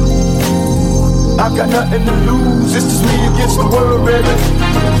 I got nothing to lose, it's just me against the world, baby.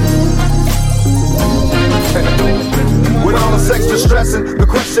 With all this extra stressing, the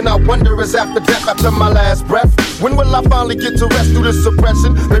question I wonder is after death, after my last breath, when will I finally get to rest through this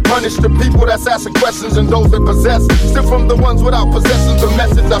suppression? They punish the people that's asking questions and those that possess. Still from the ones without possessions, the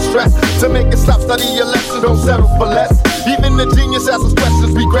message I stress. To make it stop, study your lesson, don't settle for less. Even the genius asks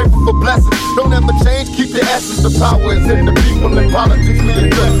questions, be grateful for blessings. Don't ever change, keep the essence. The power is in the people and politics be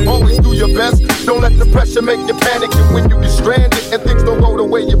addressed. Always do your best, don't let the pressure make you panic. And when you get stranded and things don't go the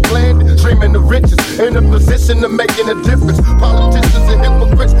way you planned it, dreaming of riches, in a position of making a difference. Politicians and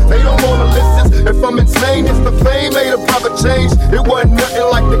hypocrites, they don't wanna listen. If I'm insane, it's the fame made a brother change. It wasn't nothing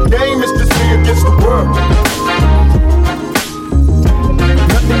like the game, it's just me against the world.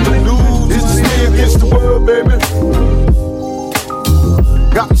 Nothing to lose, it's just me against the world, baby.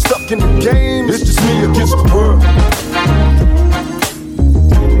 Got me stuck back in the game. It's just me against the world.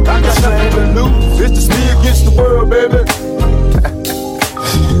 I got nothing to lose. It's just me against the world, baby.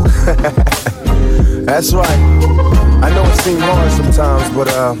 That's right. I know it seems hard sometimes, but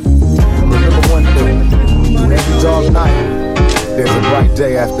remember one thing. Every dark night, there's a bright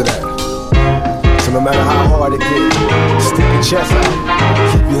day after that. So no matter how hard it gets, stick your chest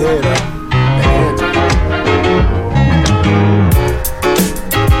out, keep your head up, and handle it.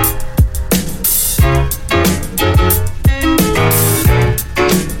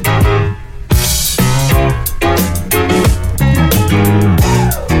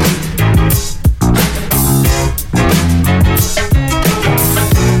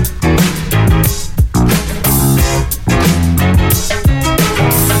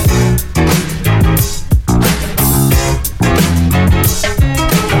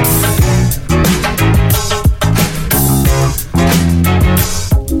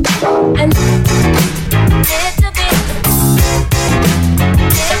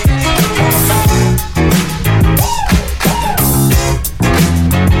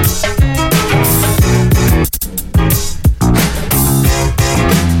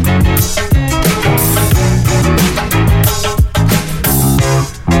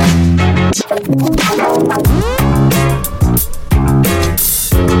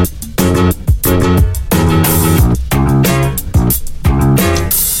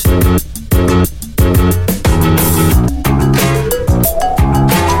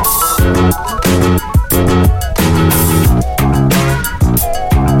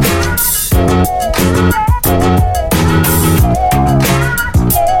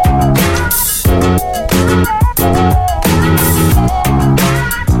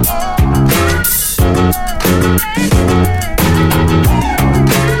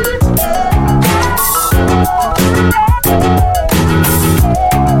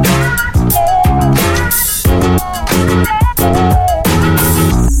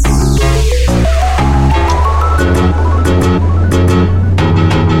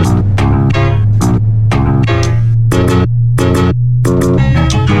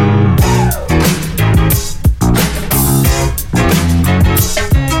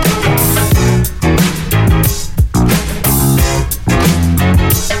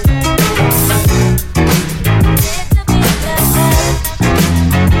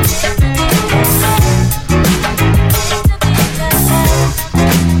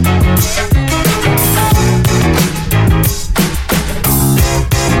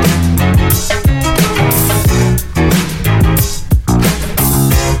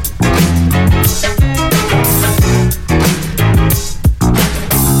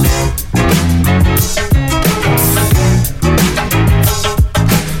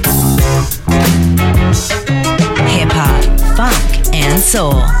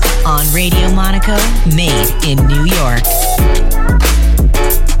 Soul on Radio Monaco, made in New York.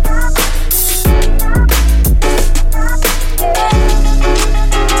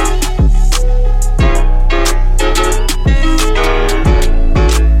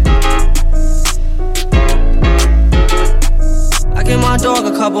 I gave my dog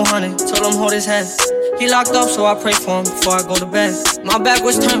a couple hundred, told him hold his head. He locked up, so I pray for him before I go to bed. My back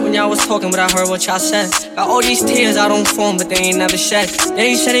was turned when y'all was talking, but I heard what y'all said. Got all these tears out on phone, but they ain't never shed. Then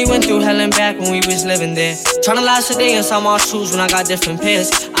he said he went through hell and back when we was living there. Tryna last a day inside my shoes when I got different pairs.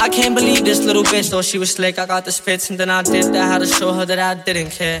 I can't believe this little bitch, though she was slick. I got the spits, and then I did that. Had to show her that I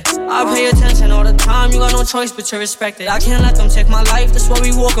didn't care. I pay attention all the time, you got no choice but to respect it. I can't let them take my life, that's why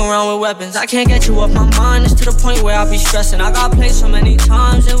we walk around with weapons. I can't get you off my mind, it's to the point where I be stressing. I got played so many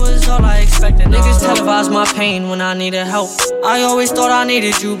times, it was all I expected. Niggas televise my pain when I needed help. I always thought I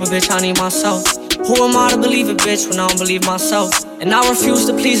needed you, but bitch, I need myself. Who am I to believe a bitch when I don't believe myself? And I refuse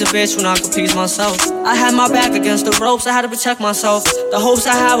to please a bitch when I could please myself. I had my back against the ropes, I had to protect myself. The hopes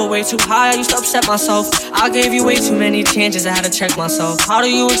I had were way too high, I used to upset myself. I gave you way too many chances, I had to check myself. How do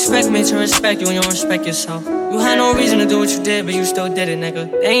you expect me to respect you when you don't respect yourself? You had no reason to do what you did, but you still did it, nigga.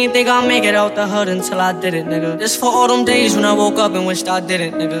 They ain't think I'd make it out the hood until I did it, nigga. This for all them days when I woke up and wished I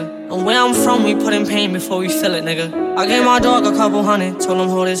didn't, nigga. And where I'm from, we put in pain before we feel it, nigga. I gave my dog a couple hundred, told him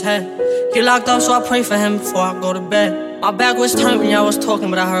hold his head. He locked up, so I pray for him before I go to bed. My back was turned when y'all was talking,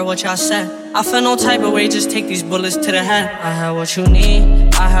 but I heard what y'all said. I felt no type of way, just take these bullets to the head. I had what you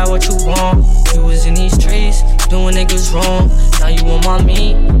need, I had what you want. You was in these streets, doing niggas wrong. Now you on my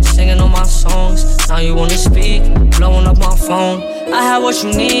meat, singing on my songs. Now you wanna speak, blowing up my phone. I had what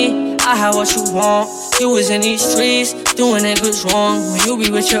you need, I had what you want. You was in these streets, doing niggas wrong. When you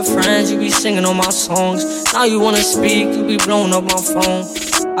be with your friends, you be singing on my songs. Now you wanna speak, you be blowing up my phone.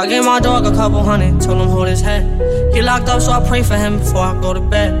 I gave my dog a couple hundred, told him hold his head. He locked up, so I pray for him before I go to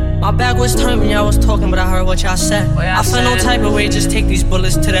bed. My back was turned when y'all was talking, but I heard what y'all said. I feel no type of way, just take these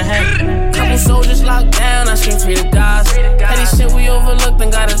bullets to the head. Couple soldiers locked down, I scream free to God. Petty shit we overlooked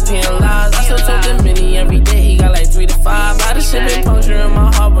and got us penalized. I still told them many every day, he got like 3 to 5. A lot of shit been puncturing my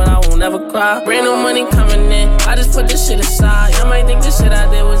heart, but I won't never cry. Brand new money coming in, I just put this shit aside. Y'all might think this shit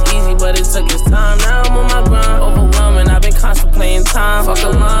I did was easy, but it took its time. Now I'm on my grind, overwhelming, I've been contemplating time. Fuck a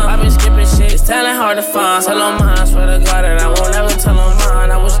line, I've been skipping shit, it's talent hard to find. Tell on mine, swear to God that I won't ever tell on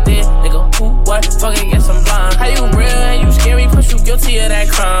mine. I was dead, nigga, who, what, fuck it, guess I'm blind. How you real and you scary, push you guilty of that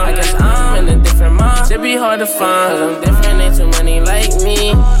crime. I guess I'm in a different mind, shit be hard to find. Cause I'm different, ain't too many like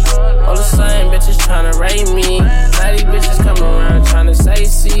me. All the same bitches tryna rape me. Now these bitches come around tryna say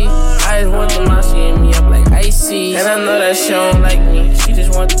see. I just want the mouth, she hit me up like icy. And I know that she don't like me, she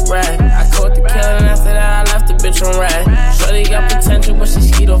just want the brag. I caught the killer and after that I left the bitch on rag. Shorty got potential but she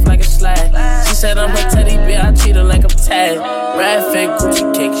skied off like a slag. She said I'm her teddy bear, I treat her like I'm Tag. Red fake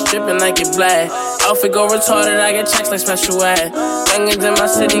Gucci cake, stripping like it black. Outfit go retarded, I get checks like special ed. Youngins in my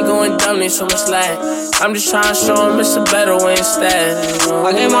city going dumb, they so much lag. I'm just trying to show him it's a better way instead.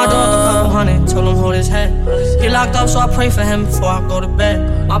 I gave my dog a couple hundred, told him hold his head. He locked up, so I pray for him before I go to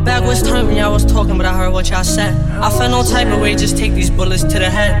bed. My back was turned when y'all was talking, but I heard what y'all said. I felt no type of way, just take these bullets to the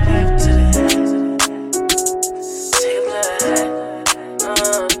head.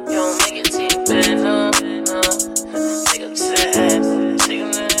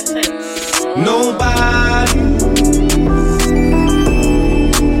 Nobody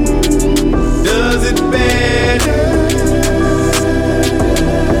does it better.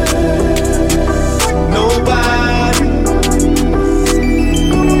 Nobody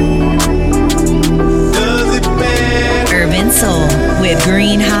does it better. Urban Soul with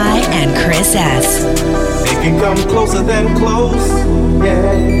Green High and Chris S. They can come closer than close,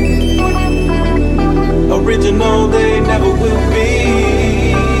 yeah. Original, they never will be.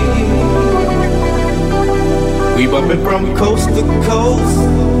 We bumpin' from coast to coast,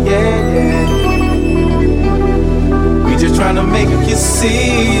 yeah, yeah. We just tryna make you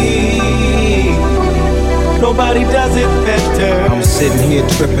see. Nobody does it better. I'm sitting here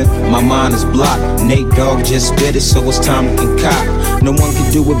tripping, my mind is blocked. Nate Dogg just spit it, so it's time to concoct. No one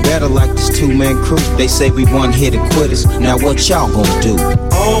can do it better like this two-man crew. They say we one hit and quitters. Now what y'all gonna do?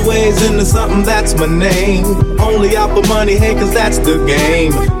 Always into something, that's my name. Only out for money, hey, cause that's the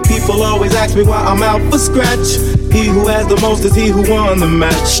game. People always ask me why I'm out for scratch. He who has the most is he who won the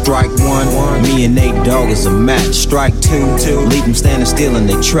match. Strike one, me and Nate Dogg is a match. Strike two, leave them standing still in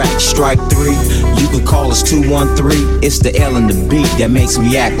their track. Strike three, you can call us 213. It's the L and the B that makes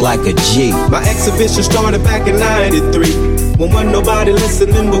me act like a G. My exhibition started back in 93, when wasn't nobody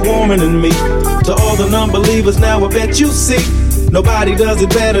listening but warmer than me. To all the non-believers now I bet you see, nobody does it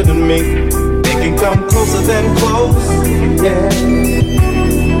better than me. They can come closer than close, yeah.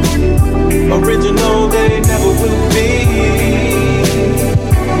 Original, they never will be.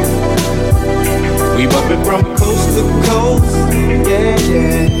 We bumpin' from coast to coast, yeah,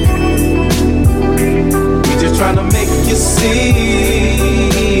 yeah. We just tryna make you see.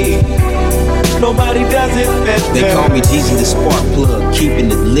 Nobody does it better. They call me Jeezy the spark plug,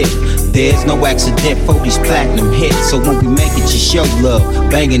 keeping it lit. There's no accident for these platinum hits. So when we make it, you show love.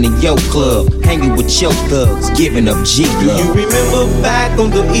 Banging in your club, hanging with your thugs, giving up G love. You remember back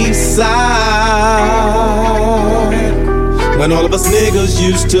on the east side, when all of us niggas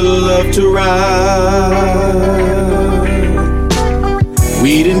used to love to ride.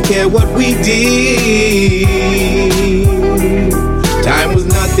 We didn't care what we did. Time was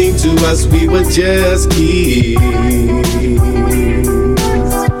nothing to us, we were just kids.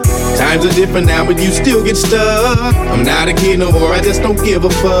 Times are different now, but you still get stuck. I'm not a kid no more, I just don't give a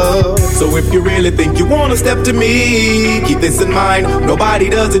fuck. So if you really think you wanna step to me, keep this in mind, nobody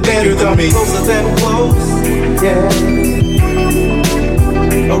does it better than me. Closer than close, yeah.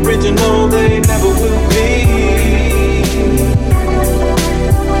 Original, they never will be.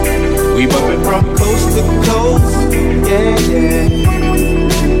 We bumpin' from coast to coast, yeah, yeah.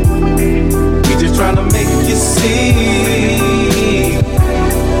 We just tryna make you see.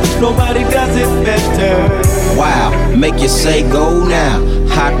 Nobody does it better. Wow, make you say go now.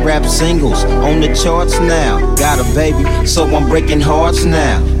 Hot rap singles on the charts now. Got a baby, so I'm breaking hearts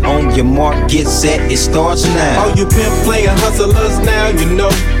now. On your mark, get set, it starts now. All you pimp player hustlers now, you know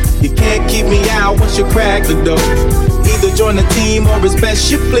you can't keep me out once you crack the door. Either join the team or it's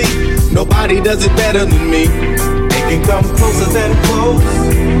best you flee. Nobody does it better than me. They can come closer than close,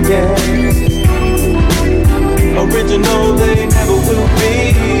 yeah. Original, they never will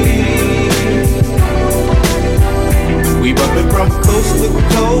be. We bumpin' from coast to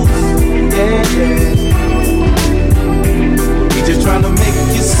coast, yeah, yeah. We just tryna make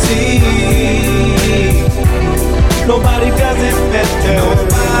you see. Nobody does it better.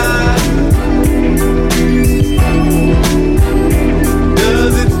 Nobody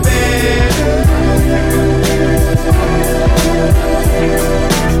does it better.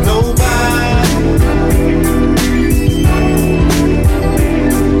 Nobody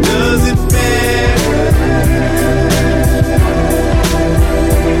does it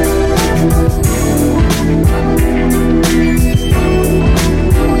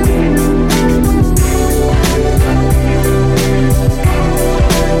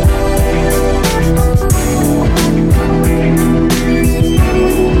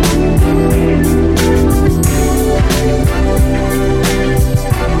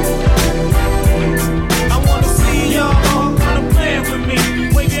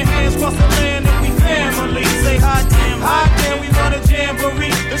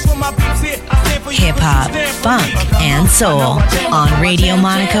hip-hop, funk, and soul on Radio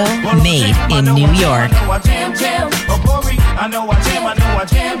Monaco, made in New York. I know I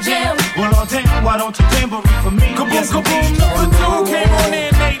jam. Well, on damn, why don't you tambourine for me? Kaboom, kaboom, number 2 came on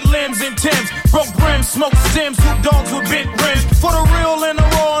in 8 limbs and Timbs. Broke brims, smoked stems, hoop dogs with bent rims. For the real and the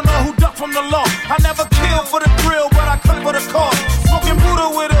raw, know who ducked from the law. I never kill for the thrill, but I cut for the cause. Smoking Buddha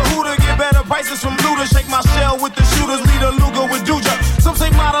with a hooter, get better prices from looters. Shake my shell with the shooters, lead a Luger with Dooja. Some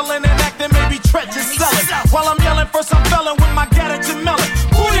say modeling and acting, maybe treacherous selling. While I'm yelling, first I'm felling with my gadget melon.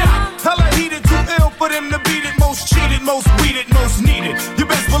 Booyah! Hella heated, too ill for them to beat it. Most cheated, most weeded, most needed. You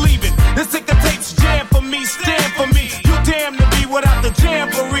best believe it. This ticker tapes jam for me, stand for me. You damn to be without the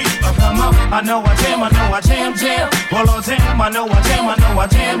jamboree. Come up, I know I jam. Well, oh damn, I know I jam.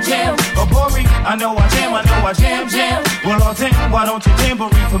 Abori, I know I jam. Well, oh damn, why don't you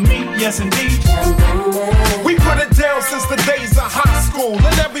jamboree for me? Yes, indeed. We put it down since the days of high school.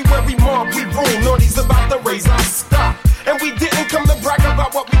 And everywhere we mark, we rule. Naughty's about to raise our stock. And we didn't come to brag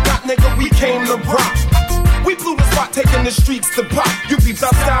about what we got, nigga, we came to rock. We blew the spot, taking the streets to pop. You peeped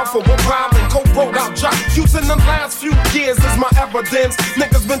our style for a while and co-wrote our drop. Using the last few years as my evidence.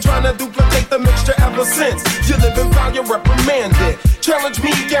 Niggas been trying to duplicate the mixture ever since. You live and foul, you're reprimanded. Challenge me,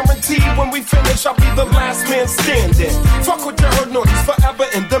 guaranteed when we finish, I'll be the last man standing. Fuck with your heard naughties, forever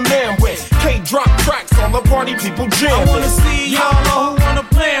in demand with K-drop tracks, all the party people jamming. I wanna see y'all who wanna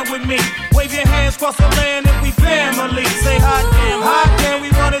plan with me. Wave your hands across the land if we family. Say hot damn,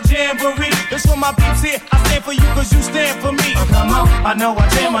 we wanna jamboree. This for my peeps here, I stand for you cause you stand for me. Come on, I know I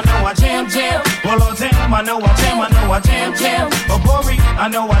jam. Well, oh damn, I know I jam. Abori, I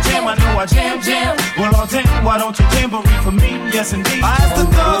know I jam. Well, oh damn, why don't you jamboree for me? Yes, indeed. I ask the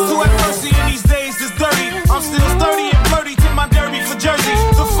thugs who have mercy in these days is dirty. I'm still sturdy and flirty to my derby for Jersey.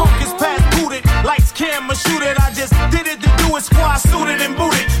 The funk is past booted, lights, camera, shoot it. I just did it to do it, squad suited and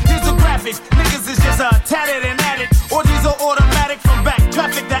booted. Here's the graphics, niggas is just tatted and added. Orgies are automatic from back,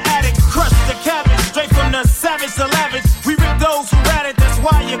 traffic to addict. Crush the cabbage, straight from the savage to lavish. We rip those who rat it, that's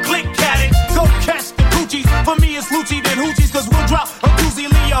why you click at it. Go catch the coochies, for me it's Lucci then hoochies. Cause we'll drop a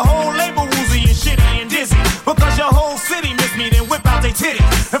doozy, leave your whole label woozy and shitty and dizzy. Because your whole city miss me, then whip out they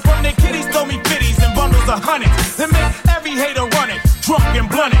titties. And from their kitties throw me pitties and bundles of hundreds. Then make every hater run it, drunk and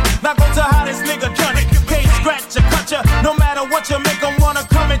blunt it. Now go to how this nigga done it. Can't scratch or cut ya, no matter what you make them wanna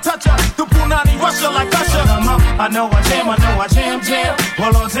come and touch ya. The Punani Russia like Usher. I know I jam.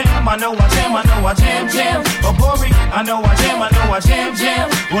 Well, oh damn, I know I jam. Abori, I know I jam.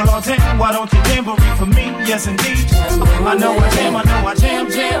 Well, oh damn, why don't you jamboree for me? Yes, indeed. I know I jam. Well,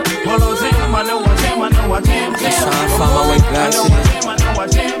 oh damn, I know I jam. I'm trying to find my way back to you.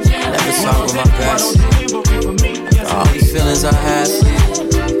 Never talk with my past. All these feelings I have for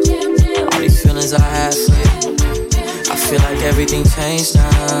you. All these feelings I have for you. I feel like everything changed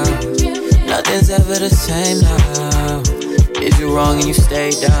now. Nothing's ever the same now. Did you wrong and you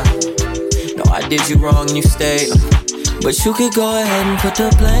stayed down? No, I did you wrong and you stayed. But you could go ahead and put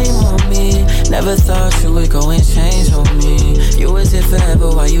the blame on me. Never thought you would go and change on me. You was here forever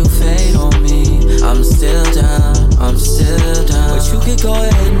while you fade on me. I'm still down. But you could go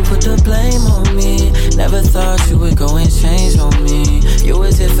ahead and put the blame on me. Never thought you would go and change on me. You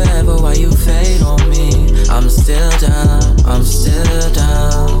was here forever while you fade on me. I'm still down.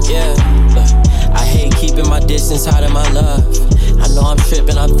 Yeah, I hate keeping my distance, hiding my love. I know I'm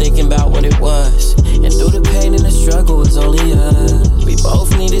tripping, I'm thinking about what it was. And through the pain and the struggle, it's only us. We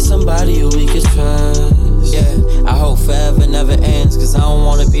both needed somebody who we could trust. Yeah, I hope forever never ends. Cause I don't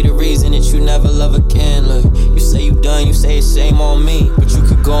wanna be the reason that you never love again. Look, you say you done, you say it's shame on me. But you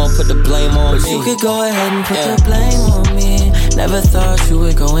could go and put the blame on me. But you could go ahead and put the blame on me. Never thought you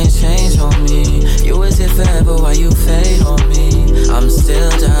would go and change on me. You was here forever while you fade on me. I'm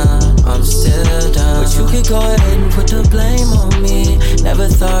still down, I'm still down. But you could go ahead and put the blame on me. Never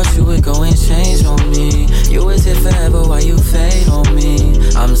thought you would go and change on me. You was here forever while you fade on me.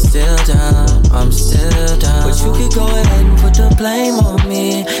 I'm still down, I'm still down. But you could go ahead and put the blame on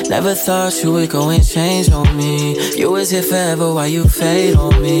me. Never thought you would go and change on me. You was here forever while you fade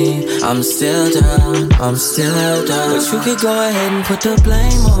on me. I'm still down, I'm still down. But you could go ahead and put the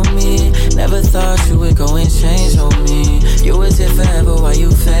blame on me. Never thought you would go and change on me. You was here forever while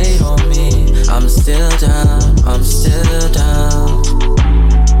you fade on me. I'm still down, I'm still down.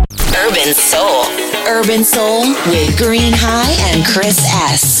 Urban Soul. Urban Soul with Green High and Chris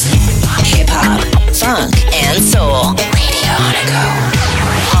S. Hip hop, funk, and soul. Radio Monaco.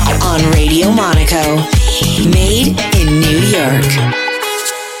 On Radio Monaco. Made in New York.